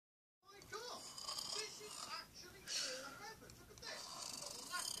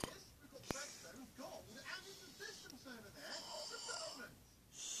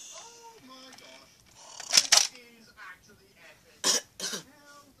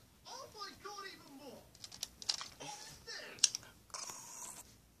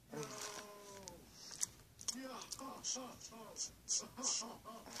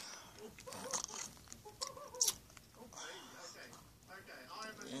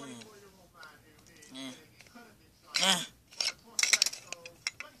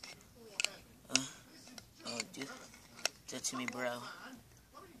Oh, dude, that to me, bro.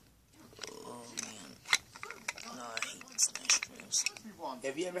 Oh man, no, I hate Smash dreams.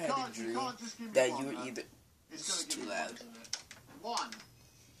 Have you ever had a dream that you were either... It's too loud.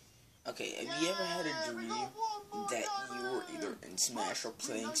 Okay, have you ever had a dream that you were either in Smash or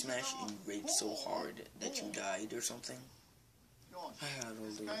playing Smash and you raged so hard that you died or something? I had all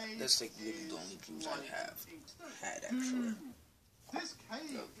those. That's like literally the only dreams I have had, actually. I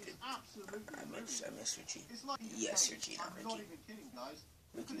miss Richie. Yes, Richie, not Richie.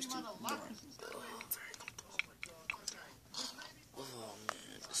 Richie was too boring. Oh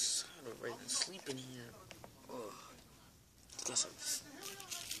man, it's hard to raise and sleep in here. Oh. I guess I'll just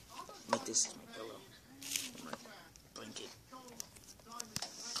make this as my pillow. My blanket.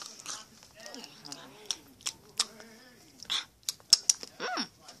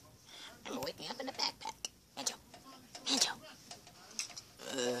 I'm waking up in a backpack. Angel. Angel.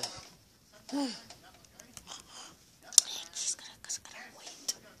 She's gonna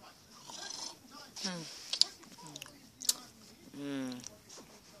wait.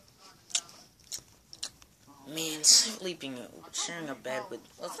 Man, sleeping, sharing a bed with,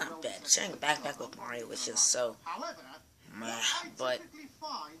 well, it's not bed, sharing a backpack with Mario was just so meh, but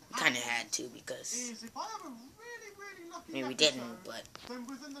kind of had to because, I mean, we didn't, but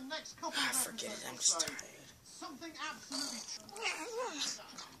forget it, I'm just tired.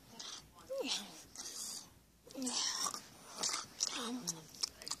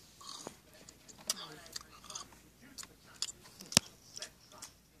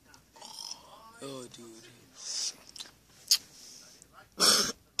 Oh, dude.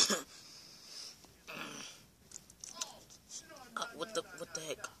 What the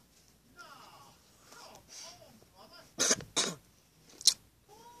heck?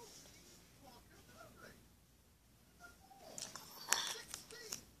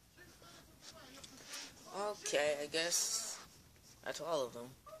 Okay, I guess that's all of them.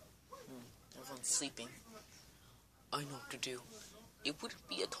 Everyone's sleeping. I know what to do. It wouldn't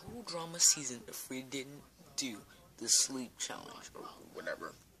be a total drama season if we didn't do the sleep challenge or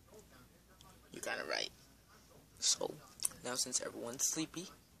whatever. You're kind of right. So, now since everyone's sleepy,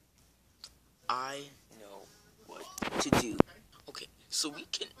 I know what to do. Okay, so we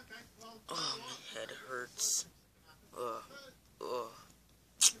can... Oh, my head hurts.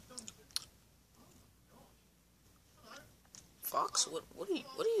 Fox, what are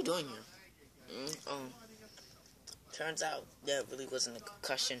you doing here? Turns out that really wasn't a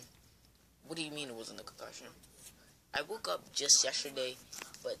concussion. What do you mean it wasn't a concussion? I woke up just yesterday,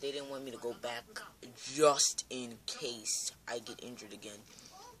 but they didn't want me to go back just in case I get injured again.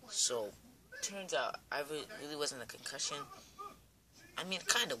 So, turns out I really wasn't a concussion. I mean, it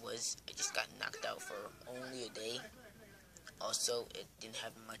kind of was. I just got knocked out for only a day. Also, it didn't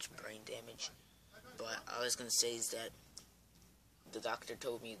have much brain damage. But all I was going to say is that the doctor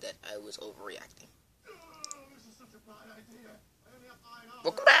told me that I was overreacting.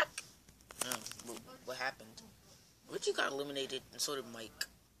 Welcome back! Oh, what happened? Richie got eliminated, and so did Mike.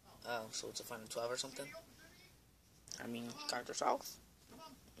 Oh, so it's a final 12 or something? I mean, count yourself.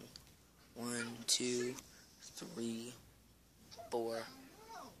 1, 2, 3, 4,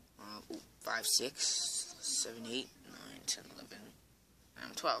 5, 6, 7, 8, 9, 10,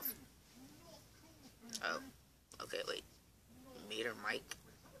 11, 12. Oh, okay, wait. Mate or Mike?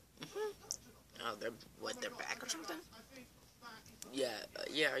 Oh, they're back or something? Yeah.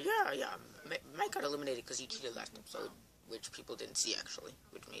 Mike got eliminated because he cheated last episode, which people didn't see, actually,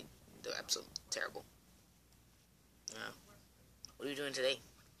 which made the episode terrible. What are you doing today?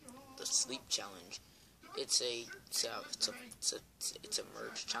 The sleep challenge. It's a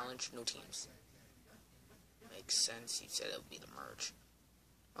merge challenge, no teams. Makes sense. He said it would be the merge.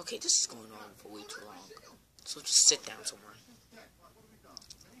 Okay, this is going on for way too long. So just sit down somewhere.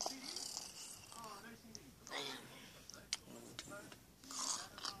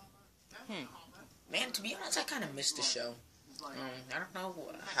 Man, to be honest, I kind of missed the show. I don't know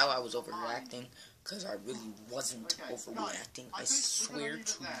how I was overreacting, because I really wasn't overreacting. I swear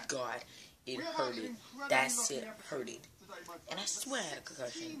to God, it hurted. That's it, hurted. And I swear I had a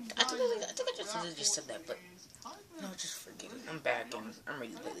concussion. I think I just said that, but no, just forget it. I'm back, and I'm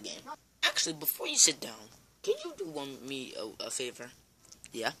ready to play the game. Actually, before you sit down, can you do me a favor?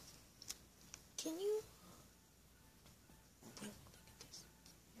 Yeah? Can you...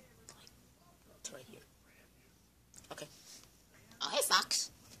 It's right here. Okay. Oh, hey,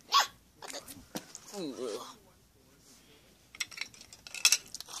 Fox. Yeah. Okay.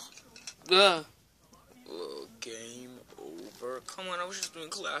 Ugh. Oh, game over. Come on, I was just doing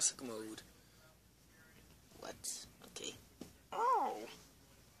classic mode. What? Okay. Oh.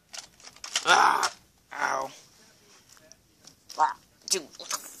 Ah. Ow. Ah, dude.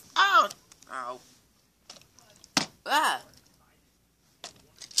 Oh. Ow. Ah.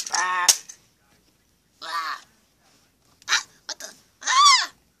 Ah. Ah. Ah. What the?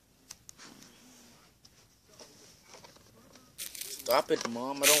 Ah. Stop it,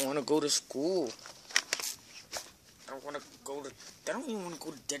 Mom. I don't want to go to school. I don't want to go to... I don't even want to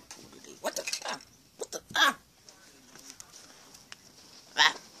go to Deadpool today. What the... Ah. What the... Ah.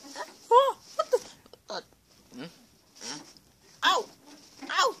 Ah. Oh, what the... Hmm? Hmm? Ow.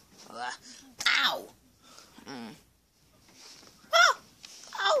 Ow. Ow. Mm. Ah.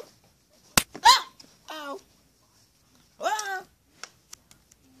 Ow. Ah. Ow. Ah.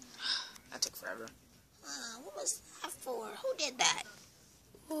 That took forever. What was that for? Who did that?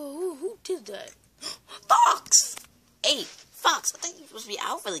 Oh, who did that? Fox! Hey, Fox, I think you're supposed to be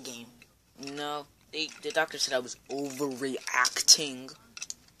out for the game. No, the doctor said I was overreacting.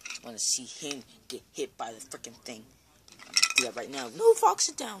 I want to see him get hit by the freaking thing. Do that right now. No, Fox,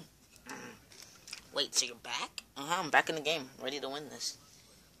 sit down. Wait, so you're back? I'm back in the game, ready to win this.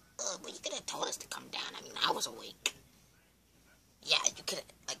 But you could have told us to come down. I mean, I was awake. Yeah, you could have,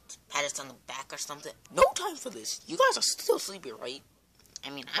 like, pat us on the back or something. No time for this. You guys are still sleepy, right? I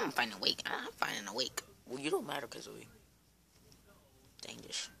mean, I'm fine awake. I'm fine and awake. Well, you don't matter because of me.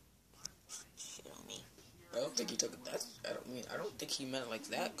 Dangerous. Shit on me. I don't think he took it that. I don't think he meant it like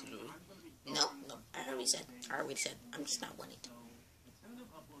that, Kazooie. No, I already said. I'm just not winning.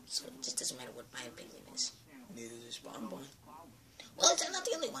 So it just doesn't matter what my opinion is. Neither does Bonbon. Well, it's not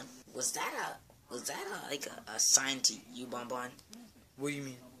the only one. Was that a sign to you, Bonbon? What do you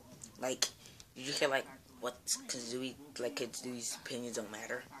mean? Like, did you hear like what Kazooie's opinions don't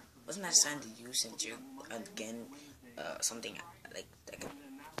matter? Wasn't that a sign to you since you're again something like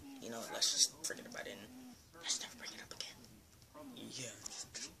let's just forget about it and let's never bring it up again. Yeah.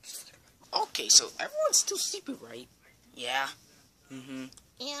 Just forget about it. Okay, so everyone's still sleepy, right? Yeah.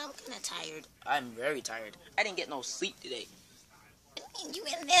 Yeah, I'm kind of tired. I'm very tired. I didn't get no sleep today. I mean, you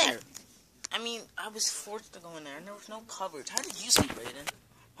in there? I mean, I was forced to go in there, and there was no coverage. How did you sleep, Raiden?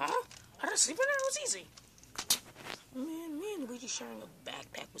 Huh? How did I sleep in there? It was easy. Man, me and Luigi sharing a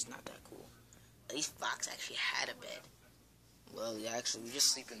backpack was not that cool. At least Fox actually had a bed. Well, yeah, actually, we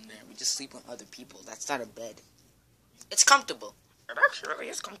just sleep in there. We just sleep on other people. That's not a bed. It's comfortable. It actually really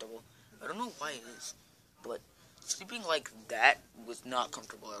is comfortable. I don't know why it is, but sleeping like that was not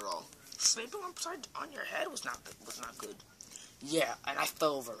comfortable at all. Sleeping upside on your head was not good. Yeah, and I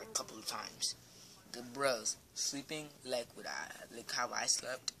fell over a couple of times. The bros, sleeping like how I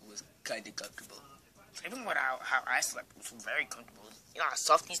slept was kind of comfortable. Sleeping how I slept was very comfortable. You know how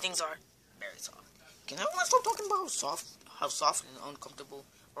soft these things are? Very soft. Can everyone stop talking about how soft and uncomfortable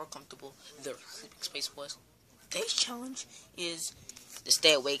or comfortable their sleeping space was? Today's challenge is The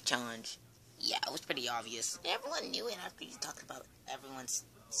stay awake challenge. Yeah, it was pretty obvious. Everyone knew it after you talked about everyone's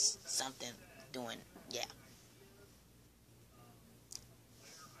something doing. Yeah.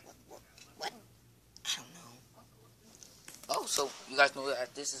 What? I don't know. Oh, so you guys know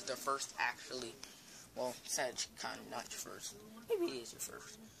that this is the first actually, well, Sag, kind of not your first. Maybe it is your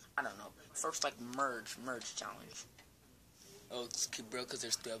first. I don't know. First, like, merge challenge. Oh, it's bro, because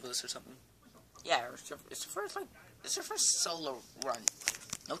there's 3 of us or something? Yeah, it's your first solo run.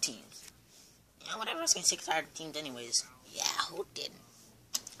 No teams. Yeah, whatever, I was getting sick and tired of teams anyways. Yeah, who didn't?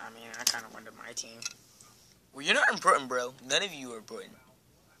 I mean, I kind of wanted my team. Well, you're not important, bro. None of you are important.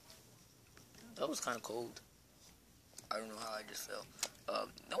 That was kind of cold. I don't know how I just felt.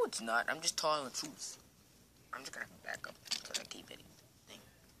 No, it's not. I'm just telling the truth. I'm just gonna back up because I keep hitting the thing.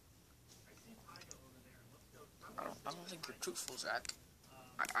 I don't think you're truthful, Zach.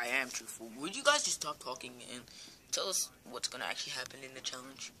 I am truthful. Would you guys just stop talking and tell us what's gonna actually happen in the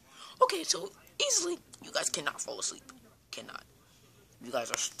challenge? Okay, so easily, you guys cannot fall asleep. Cannot. You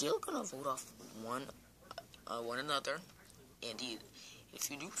guys are still gonna vote off one another, and if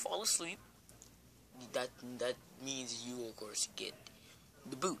you do fall asleep, that means you, of course, get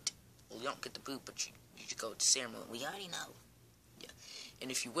the boot. Well, you don't get the boot, but you go to ceremony. We already know. Yeah. And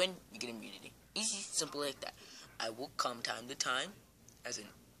if you win, you get immunity. Easy, simple like that. I will come time to time, as in,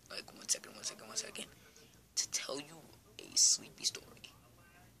 like, one second, to tell you a sleepy story.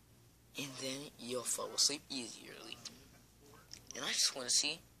 And then you'll fall asleep easily. And I just want to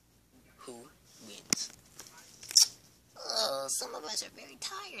see who wins. Oh, some of us are very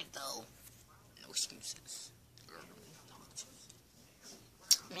tired, though. No excuses.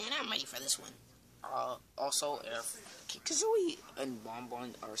 Man, I'm ready for this one. Also, if Kazooie and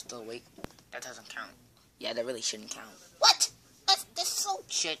Bonbon are still awake, that doesn't count. Yeah, that really shouldn't count. What? This so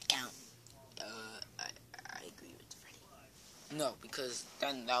should count. I agree with Freddy. No, because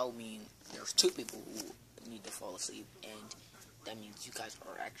then that would mean there's two people who need to fall asleep, and that means you guys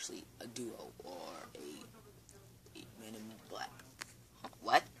are actually a duo or a man in black. Huh,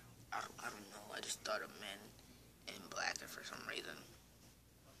 what? I don't know. I just thought of men in black for some reason.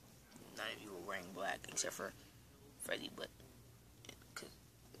 None of you were wearing black except for Freddy, but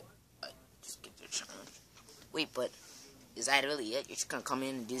I just get the challenge. Wait, but is that really it? You're just gonna come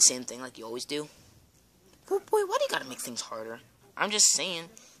in and do the same thing like you always do? Oh boy, why do you gotta make things harder? I'm just saying.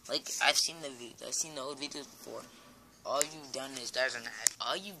 Like, I've seen the old videos before. All you've done is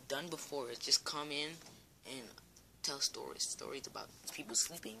all you've done before is just come in and tell stories about people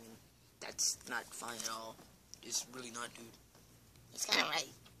sleeping, and that's not fun at all. It's really not, dude. He's kind of right.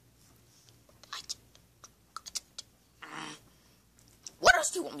 What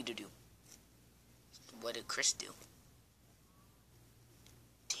else do you want me to do? What did Chris do?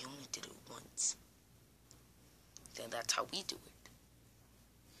 They only did it once. Then that's how we do it.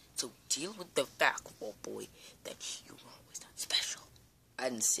 So deal with the fact, oh boy, that you are always not special. I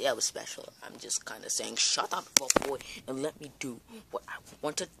didn't say I was special. I'm just kind of saying, shut up, oh boy, and let me do what I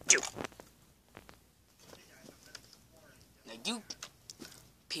want to do. Now you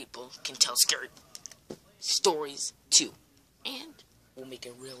people can tell scary stories too, and we'll make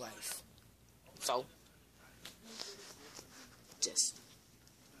it real life. So just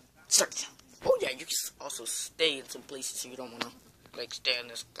start. Oh yeah, you can also stay in some places so you don't want to like stay in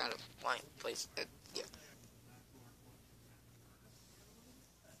this kind of blind place. Yeah.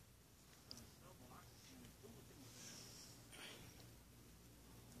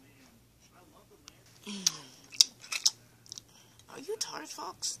 Are you tired,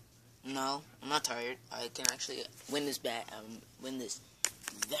 Fox? No, I'm not tired. I can actually win this win this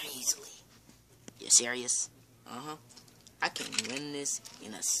very easily. You serious? Uh-huh. I can win this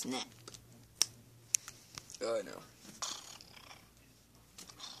in a snap. Oh, no.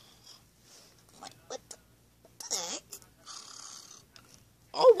 What the heck?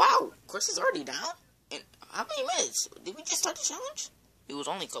 Oh, wow. Chris is already down? In how many minutes? Did we just start the challenge? It was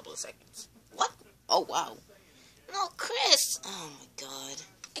only a couple of seconds. What? Oh, wow. No, Chris. Oh, my God.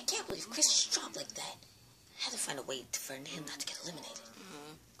 I can't believe Chris just dropped like that. I had to find a way for him not to get eliminated.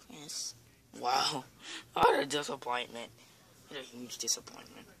 Chris. Wow. What a disappointment. What a huge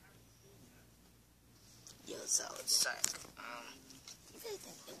disappointment. Yo, so it's sick. You really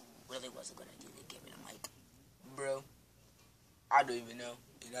think it really was a good idea to give me the mic? Bro, I don't even know.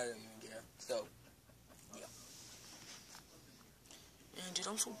 And I don't even care. So, yeah. Man, dude,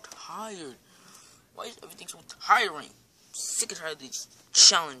 I'm so tired. Why is everything so tiring? I'm sick and tired of these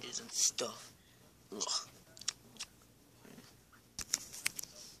challenges and stuff. Ugh.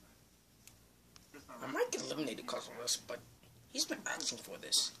 I might get eliminated because of this, but he's been asking for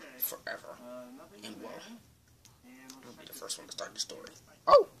this forever. And well, I'll be the first one to start the story.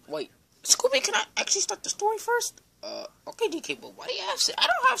 Oh, wait. Scooby, can I actually start the story first? Okay, DK, but why do you have scissors? I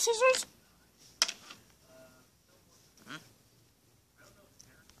don't have scissors. I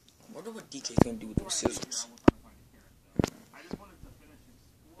wonder what DK's gonna do with those scissors.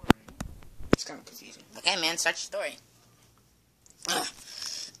 It's kind of confusing. Okay, man, start your story.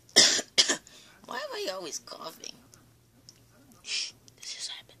 Why am I always coughing? Shh, this just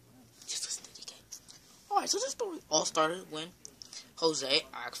happened. Just listen to DK. Alright, so this story all started when Jose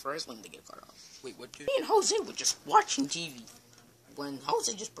asked for his wing to get cut off. Wait, what? Me and Jose were just watching TV when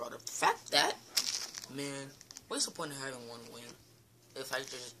Jose just brought up the fact that, man, what's the point of having one wing if I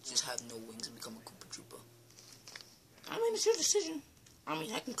just have no wings and become a Koopa Troopa? I mean, it's your decision. I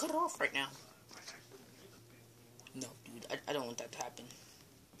mean, I can cut it off right now. No, dude, I don't want that to happen.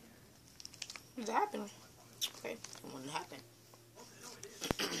 It happened. Okay, it wouldn't happen.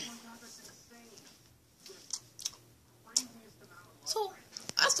 So,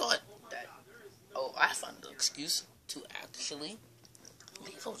 I thought that, I found an excuse to actually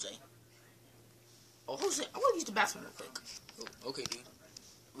leave Jose. Oh, Jose, I want to use the bathroom real quick. Oh, okay, dude.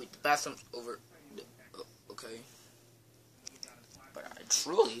 Wait, the bathroom's over. Okay. But I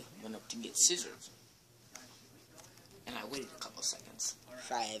truly went up to get scissors. And I waited a couple seconds.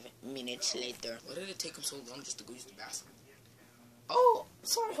 5 minutes later. Why did it take him so long just to go use the bathroom? Oh,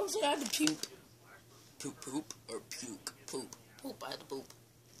 sorry, Jose, I had to puke. Poop, or puke? Poop. Poop, I had to poop.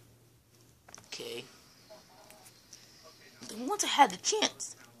 Okay. Then once I had the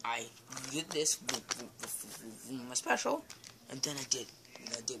chance, I did this with my special, and then I did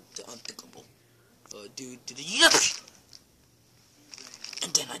the unthinkable. Dude,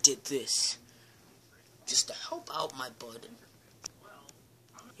 and then I did this. just to help out my bud.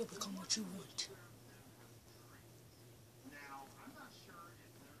 You'll become what you want.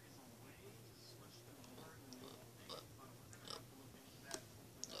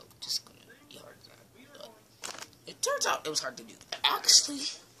 Just gonna yard that. It turns out it was hard to do. Actually,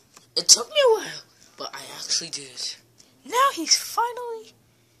 it took me a while, but I actually did. Now he's finally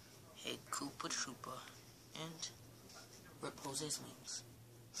a Koopa Troopa and rip Jose's wings.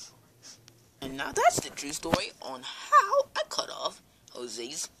 And now that's the true story on how I cut off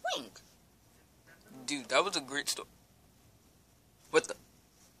Jose's wing. Dude, that was a great story. What the?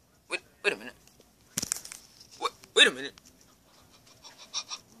 Wait a minute. Wait a minute.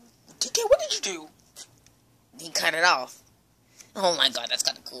 TK, what did you do? He cut it off. Oh my god, that's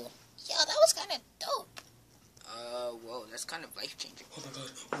kind of cool. Yo, that was kind of dope. Whoa, that's kind of life-changing. Oh my god,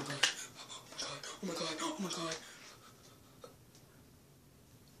 oh my god, oh my god, oh my god, oh my god.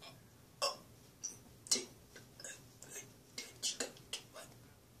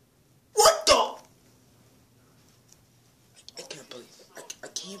 What the? I can't believe it. I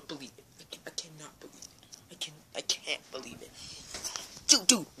can't believe it. I cannot believe it. I can't believe it.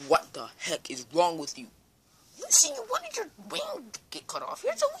 Dude, what the heck is wrong with you? Listen, you wanted your wing to get cut off.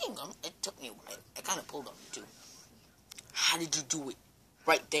 Here's a wing. It took me a while. I kind of pulled on it, too. How did you do it?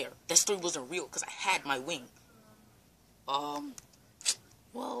 Right there. That story wasn't real because I had my wing.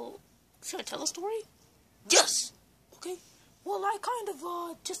 Well, should I tell a story? Yes. Okay. Well, I kind of,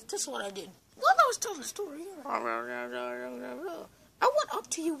 this is what I did. While I was telling the story, I went up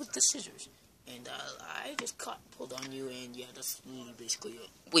to you with the scissors. And, I just pulled on you, and yeah, that's basically it.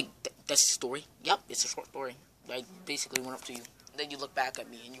 Wait, that's the story? Yep, it's a short story. I basically went up to you. Then you look back at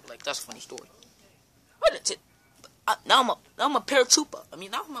me, and you were like, that's a funny story. But that's it. Now I'm a paratrooper.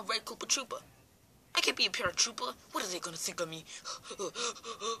 Now I'm a red Koopa Trooper. I can't be a paratrooper. What are they gonna think of me?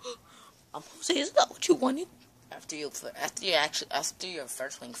 Jose, isn't that what you wanted? After your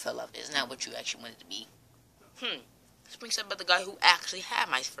first wing fell off, isn't that what you actually wanted to be? This brings up about the guy who actually had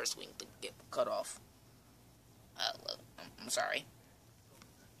my first wing to get cut off. Well, I'm sorry.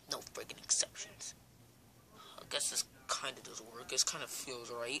 No freaking exceptions. I guess this kind of does work. This kind of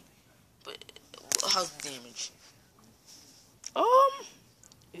feels right. But how's the damage?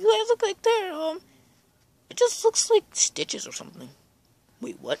 You guys look like there. It just looks like stitches or something.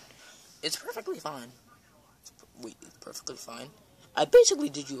 Wait, what? It's perfectly fine. Wait, it's perfectly fine? I basically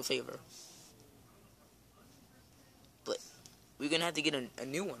did you a favor. But we're gonna have to get a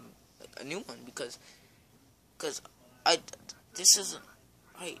new one. Like, a new one, because this isn't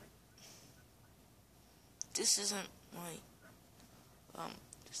right. This isn't right.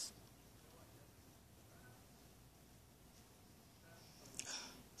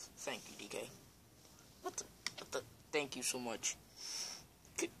 Thank you, DK. What the? Thank you so much.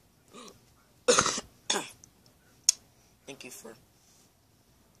 Thank you for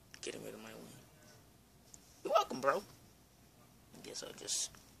getting rid of my wing. You're welcome, bro. I guess I'll just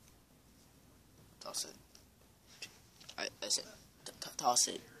toss it. I said, toss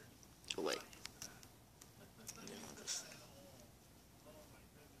it away. And then I'll just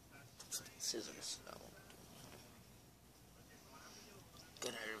scissors.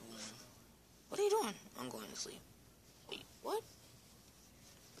 Good night, everyone. What are you doing? I'm going to sleep. Wait, what?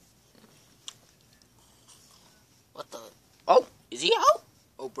 What the? Oh, is he out?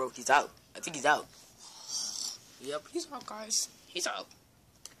 Oh, bro, he's out. I think he's out. Yep, he's out, guys. He's out.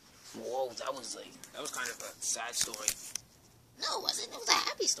 Whoa, that was kind of a sad story. No, it wasn't. It was a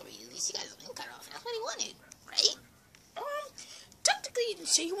happy story. At least he got his wing cut off. That's what he wanted, right? Technically, he didn't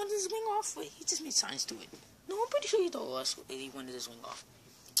say he wanted his wing off, but he just made signs to it. No, I'm pretty sure he told us he wanted his wing off.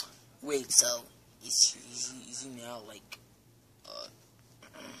 Wait, so is he now like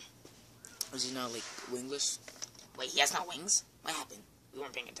is he now like wingless? Wait, he has no wings? What happened? We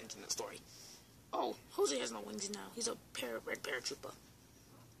weren't paying attention to the story. Oh, Jose has no wings now. He's a red paratrooper.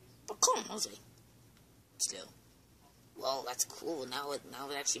 But come on, Jose. Still. Well, that's cool. Now it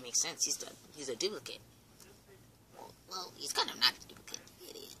actually makes sense. He's a duplicate. Well, he's kind of not a duplicate.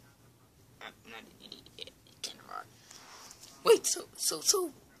 Idiot. Not an idiot. Kind of hard. Wait, so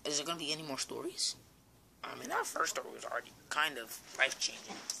is there gonna be any more stories? That first story was already kind of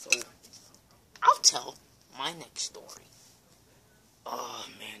life-changing, so I'll tell my next story. Oh,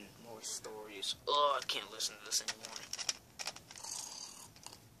 man, more stories. Oh, I can't listen to this anymore.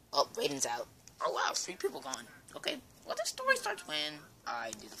 Oh, rating's out. Oh, wow, 3 people gone. Okay, well, this story starts when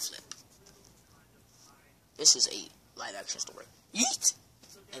I do the flip. This is a live-action story. Yeet!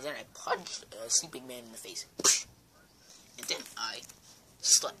 And then I punched a sleeping man in the face. And then I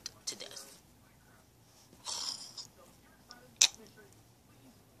slept to death.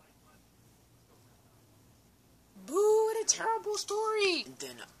 terrible story. And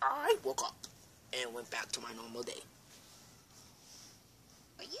then I woke up and went back to my normal day.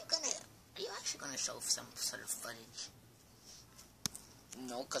 Are you actually gonna show some sort of footage?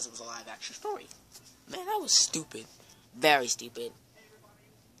 No, because it was a live action story. Man, that was stupid. Very stupid.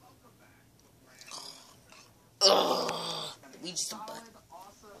 Ugh. We just a butt.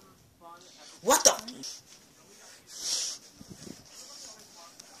 What the?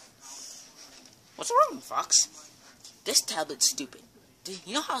 What's wrong, Fox? This tablet's stupid.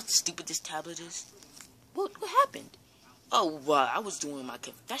 You know how stupid this tablet is? What happened? Oh, I was doing my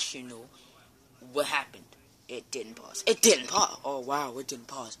confessional. What happened? It didn't pause. It didn't pause. Oh, wow, it didn't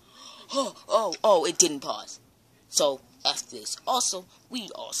pause. Oh, it didn't pause. So, after this. Also, we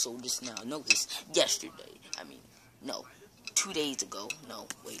also just now noticed yesterday. No, 2 days ago. No,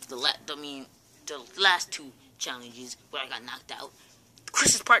 wait. The last two challenges where I got knocked out.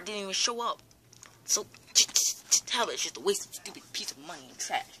 Chris's part didn't even show up. So, tablet's just a waste of stupid piece of money and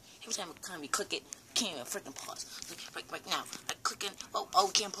trash. Every time we click it, can't even freaking pause. Like right now, I click it.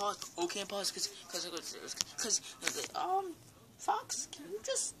 Can't pause. Can't pause because Fox, can you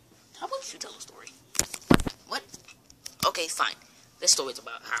just? How about you tell a story? What? Okay, fine. This story's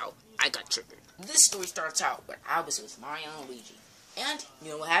about how I got triggered. This story starts out when I was with Mario and Luigi, and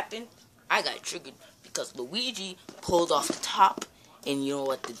you know what happened? I got triggered because Luigi pulled off the top, and you know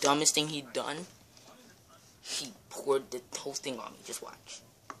what? The dumbest thing he'd done. He poured the whole thing on me. Just watch.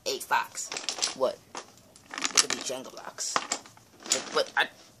 Hey, Fox. What? Look at these Jenga blocks. But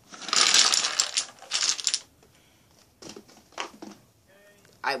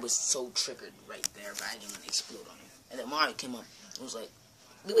I was so triggered right there, but I didn't want to explode on him. And then Mario came up and was like,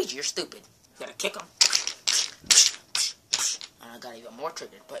 Luigi, you're stupid. You gotta kick him. And I got even more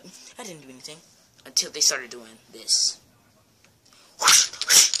triggered, but I didn't do anything until they started doing this.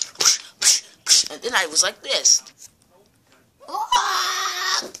 And then I was like this.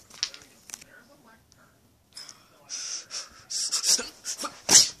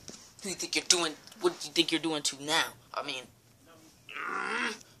 What do you think you're doing? What do you think you're doing to now?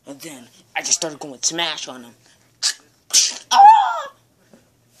 And then I just started going smash on him.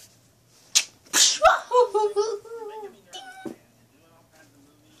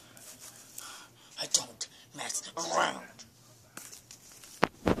 I don't mess around.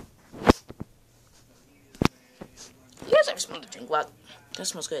 You guys ever smell the drink block? That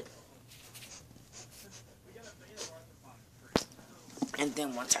smells good. And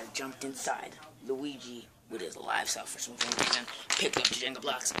then once I jumped inside, Luigi, with his live self for some reason, picked up the Jenga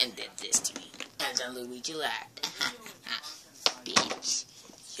blocks and did this to me. And then Luigi laughed. Bitch.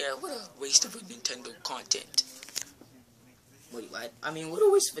 Yeah, what a waste of a Nintendo content. Wait, what? What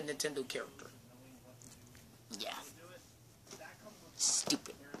a waste of a Nintendo character. Yeah.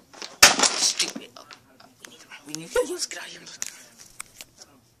 Stupid. Stupid. We need to let's get out of here.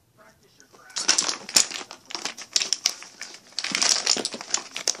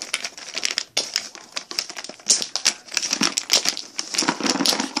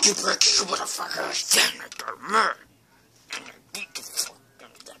 You break you motherfuckers. Damn it, man. I'm gonna beat the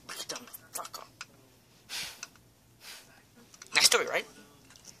fuck up. Nice story, right?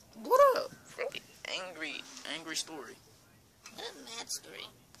 What a really angry story. What a mad story.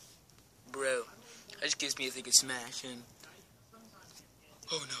 Bro, that just gives me a thing of Smash and...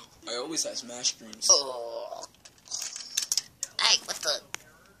 Oh no, I always have Smash dreams. Oh. Hey, what the...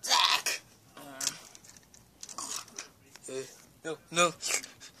 Zach! No.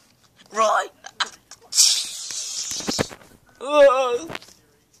 Right.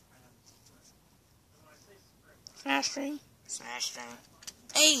 Smash stream.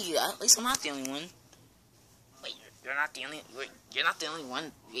 Hey, at least I'm not the only one. Wait, you're not the only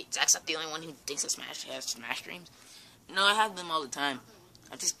one. Wait, Zach's not the only one who thinks that Smash has Smash streams. No, I have them all the time.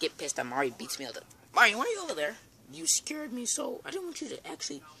 I just get pissed that Mario beats me all the... Mario, why are you over there? You scared me so... I didn't want you to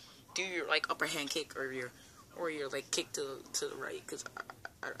actually do your, upper hand kick or your kick to the right, because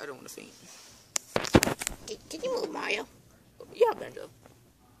I don't want to faint. Can you move, Mario? Yeah, Benjo.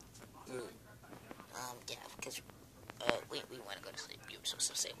 Yeah, because, we want to go to sleep. You were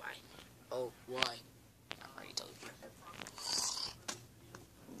supposed to say why. Oh, why? I already told you.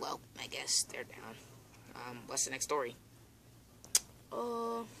 Well, I guess they're down. What's the next story?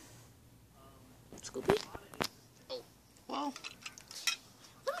 Scoopy? Oh, well,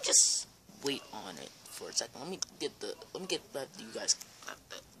 let me just wait on it for a second. Let me get back to you guys.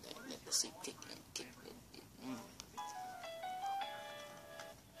 The sleep kick.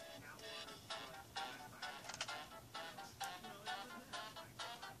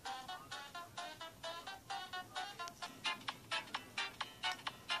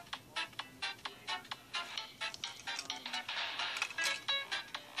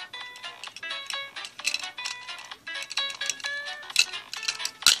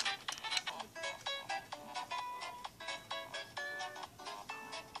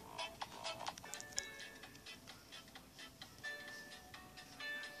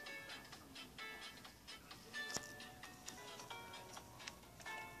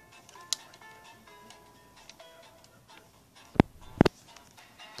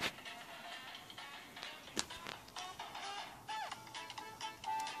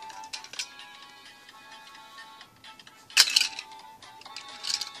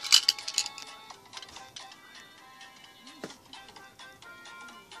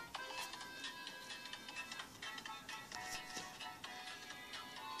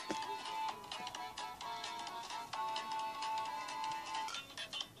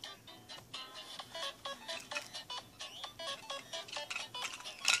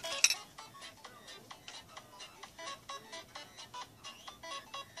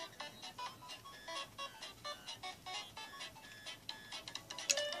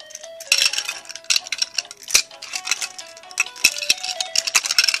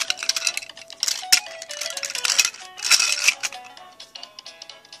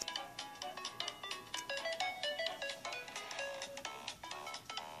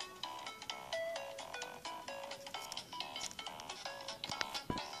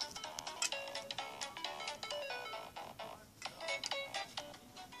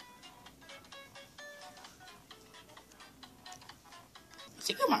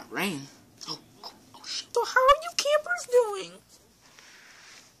 think it might rain. Oh shit. So how are you campers doing?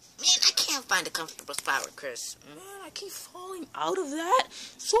 Man, I can't find a comfortable spot with Chris. Man, I keep falling out of that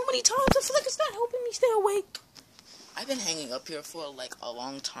so many times. I feel like it's not helping me stay awake. I've been hanging up here for like a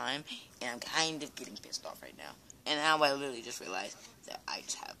long time, and I'm kind of getting pissed off right now. And now I literally just realized that I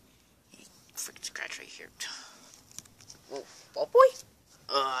just have a freaking scratch right here. Whoa, oh boy!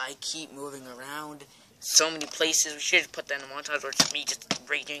 I keep moving around so many places. We should have put that in the montage where it's me just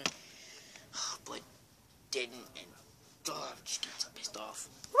raging. But didn't, and I'm just getting so pissed off.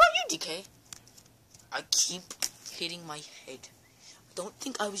 What about you, DK? I keep hitting my head. I don't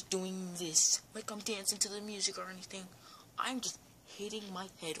think I was doing this like I'm dancing to the music or anything. I'm just hitting my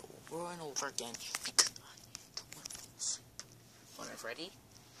head over and over again because I don't want to fall asleep. Alright, Freddy?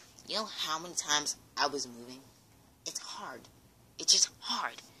 You know how many times I was moving? It's hard. It's just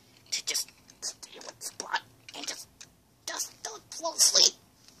hard to just stay in one spot and just don't fall asleep.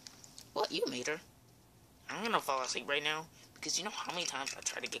 What, you made her? I'm gonna fall asleep right now because you know how many times I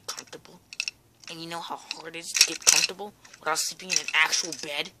try to get comfortable? And you know how hard it is to get comfortable without sleeping in an actual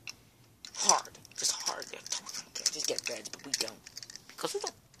bed? Hard. Just hard. Just get beds, but we don't. Because we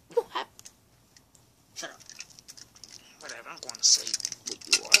don't have... Shut up. Whatever, I'm going to sleep. What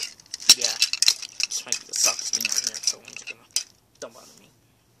you are? Yeah. This might be the softest thing out here, so I'm just gonna... Don't bother me.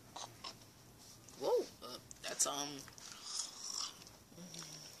 Whoa, that's,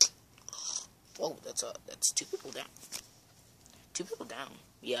 Whoa, that's two people down. Two people down.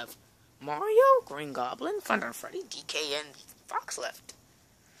 We have Mario, Green Goblin, Thunder and Freddy, DK, and Fox left.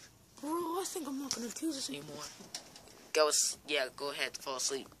 Bro, I think I'm not gonna do this anymore. Go ahead, fall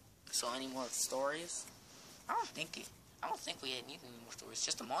asleep. So, any more stories? I don't think we need any more stories.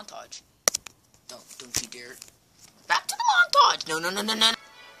 Just a montage. Don't you dare. Back to the montage. No.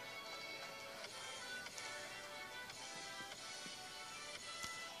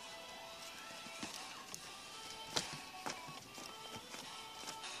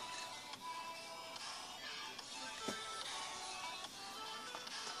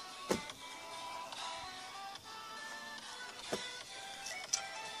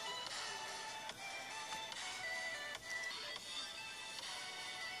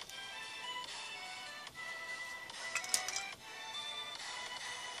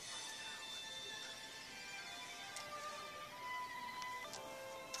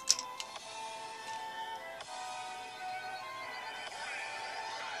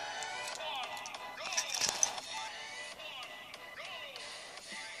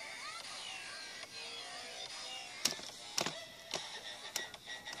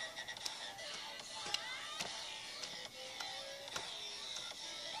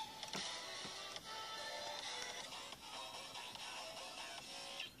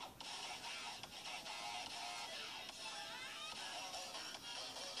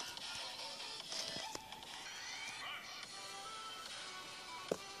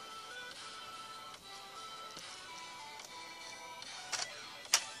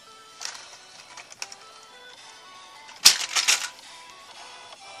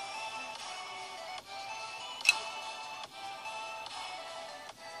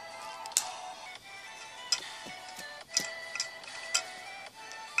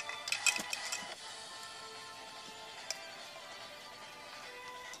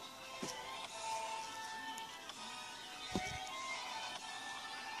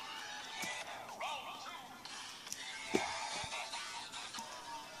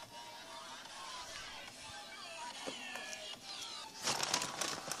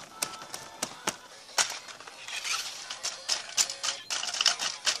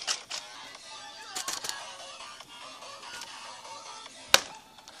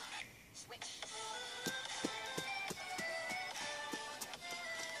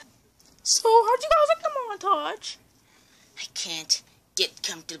 So, how'd you guys like the montage? I can't get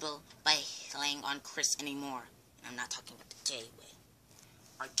comfortable by laying on Chris anymore. And I'm not talking about the J way.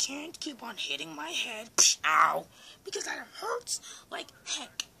 I can't keep on hitting my head, ow, because that hurts like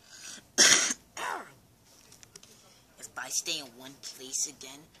heck. If I stay in one place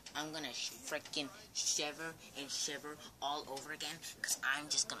again, I'm gonna frickin' shiver all over again, because I'm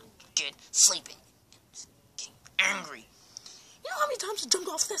just gonna get sleeping. Just getting angry. You know how many times I jumped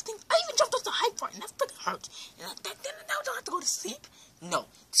off that thing? I even jumped off the high part, and that freaking hurts. And now I don't have to go to sleep? No,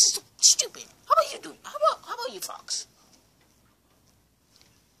 this is stupid. How about you, dude? How about you, Fox?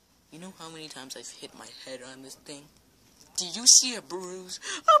 You know how many times I've hit my head on this thing? Do you see a bruise?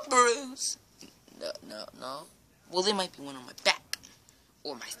 A bruise? No. Well, there might be one on my back,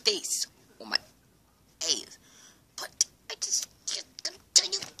 or my face, or my eyes. But I just gonna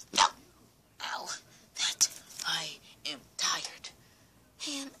tell you, no. Ow, that I am tired.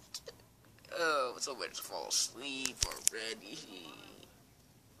 Man, it's so ready to fall asleep already.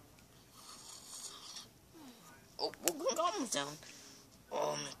 Oh, we're almost down.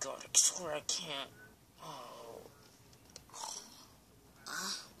 Oh my god, I swear I can't. Oh.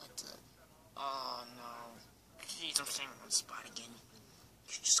 What the? Oh no. Jeez, I'm staying on the spot again.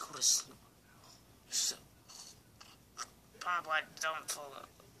 You should just go to sleep. So, Papa, don't fall up.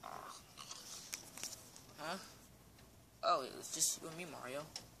 Oh. Huh? Oh, it was just you and me, Mario.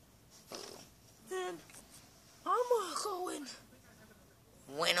 Oh. Man, I'm going.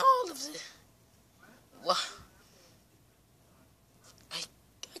 Win all of it. What?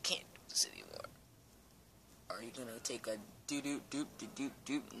 I can't do this anymore. Are you gonna take a doop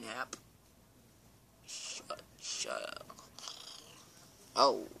nap? Shut up.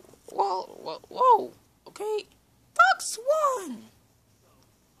 Oh, whoa. Okay, Fox won.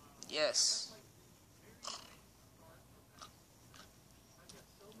 Yes.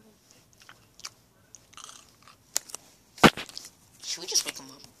 Should we just wake him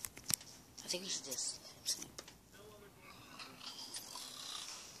up? I think we should just let him sleep.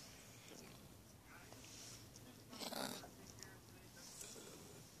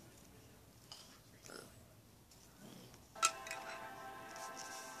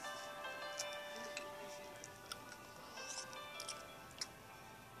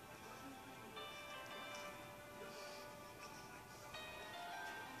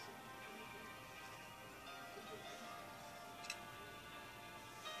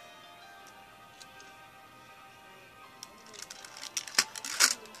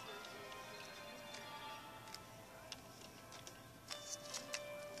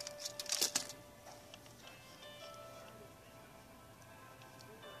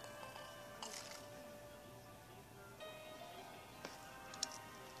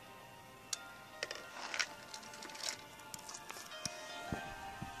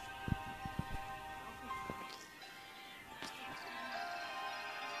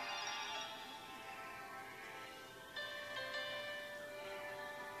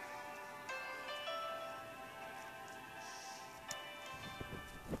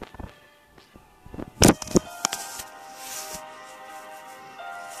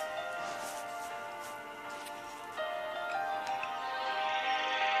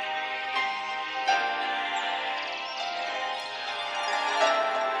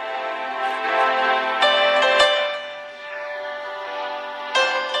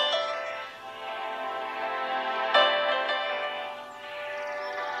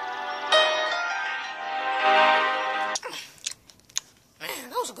 Man,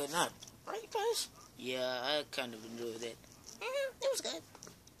 that was a good nap, right, guys? Yeah, I kind of enjoyed it. It was good.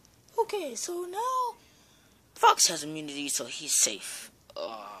 Okay, so now Fox has immunity, so he's safe.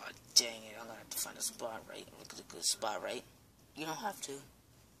 Oh, dang it! I'm gonna have to find a spot, right? Look at a good spot, right? You don't have to.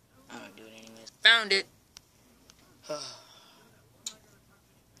 I'm gonna do it anyways. Found it.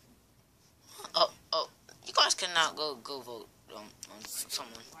 Oh, you guys cannot go vote on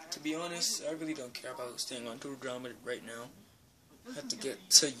someone. To be honest, I really don't care about staying on tour drama right now. I have to get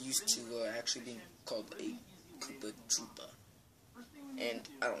so used to actually being called a Koopa Troopa. And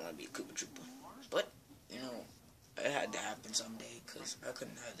I don't want to be a Koopa Troopa. But, you know, it had to happen someday, because I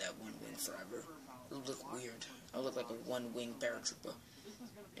couldn't have that one wing forever. It would look weird. I would look like a one-wing paratrooper.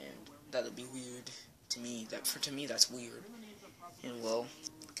 And that would be weird to me. To me, that's weird. And, well,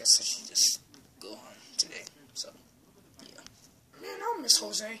 I guess I should just go on today. So, yeah. Man, I'll miss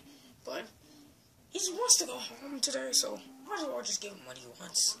Jose, but he wants to go home today, so might as well just give him what he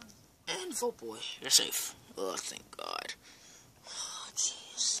wants. And vote boy, you're safe. Oh, thank God. Oh,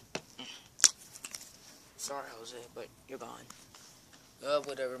 jeez. Sorry, Jose, but you're gone.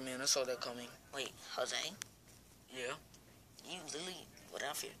 Whatever, man. I saw that coming. Wait, Jose? Yeah? You literally, what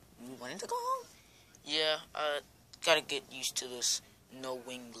outfit? You wanted to go home? Yeah, gotta get used to this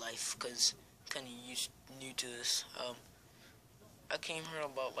no-wing life, because I'm kind of new to this. I came here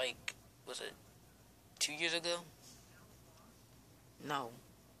about, like, was it 2 years ago? No.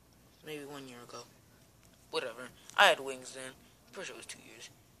 Maybe 1 year ago. Whatever. I had wings then. I'm pretty sure it was 2 years.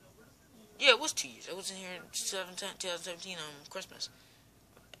 Yeah, it was 2 years. I was in here in 2017 Christmas.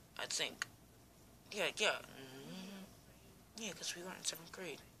 I think. Yeah. Yeah, because we were in 7th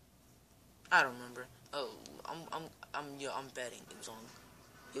grade. I don't remember. Oh, I'm betting it was on.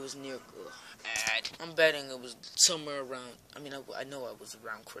 It was near. I'm betting it was somewhere around. I mean, I know it was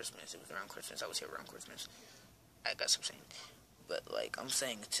around Christmas. It was around Christmas. I was here around Christmas. I guess I'm saying, but like I'm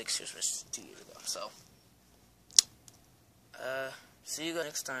saying, 6 years was 2 years ago. So, see you guys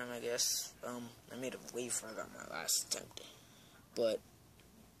next time, I guess. I made a wafer. I got my last attempt, but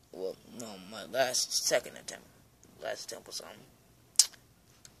well, no, my second attempt. Last attempt was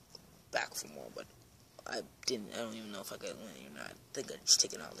back for more, but I don't even know if I got one or not. I think I just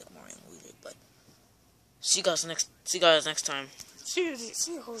take it out like Mario and Luigi. But see you guys next time. See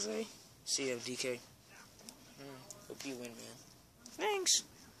you, Jose. See you, DK. Hope you win, man. Thanks.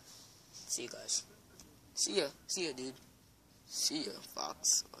 See you guys. See ya, dude. See ya,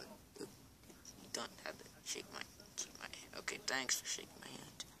 Fox. You don't have to shake my hand. Okay, thanks for shaking my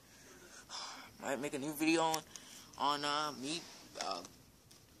hand. Might make a new video on me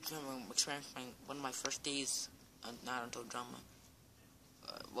experiencing one of my first days not until drama.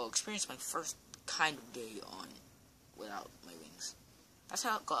 Experience my first kind of day on without my wings. That's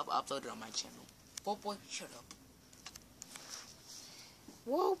how it got uploaded on my channel. Oh boy, shut up.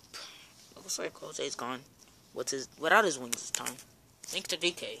 Whoop. Looks like Jose's gone. Without his wings this time. Thanks to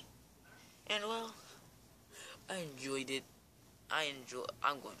DK. And well, I enjoyed it.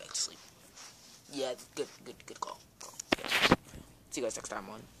 I'm going back to sleep. Yeah, good call. Yeah. See you guys next time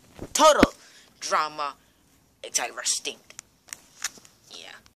on Total Drama Exciting.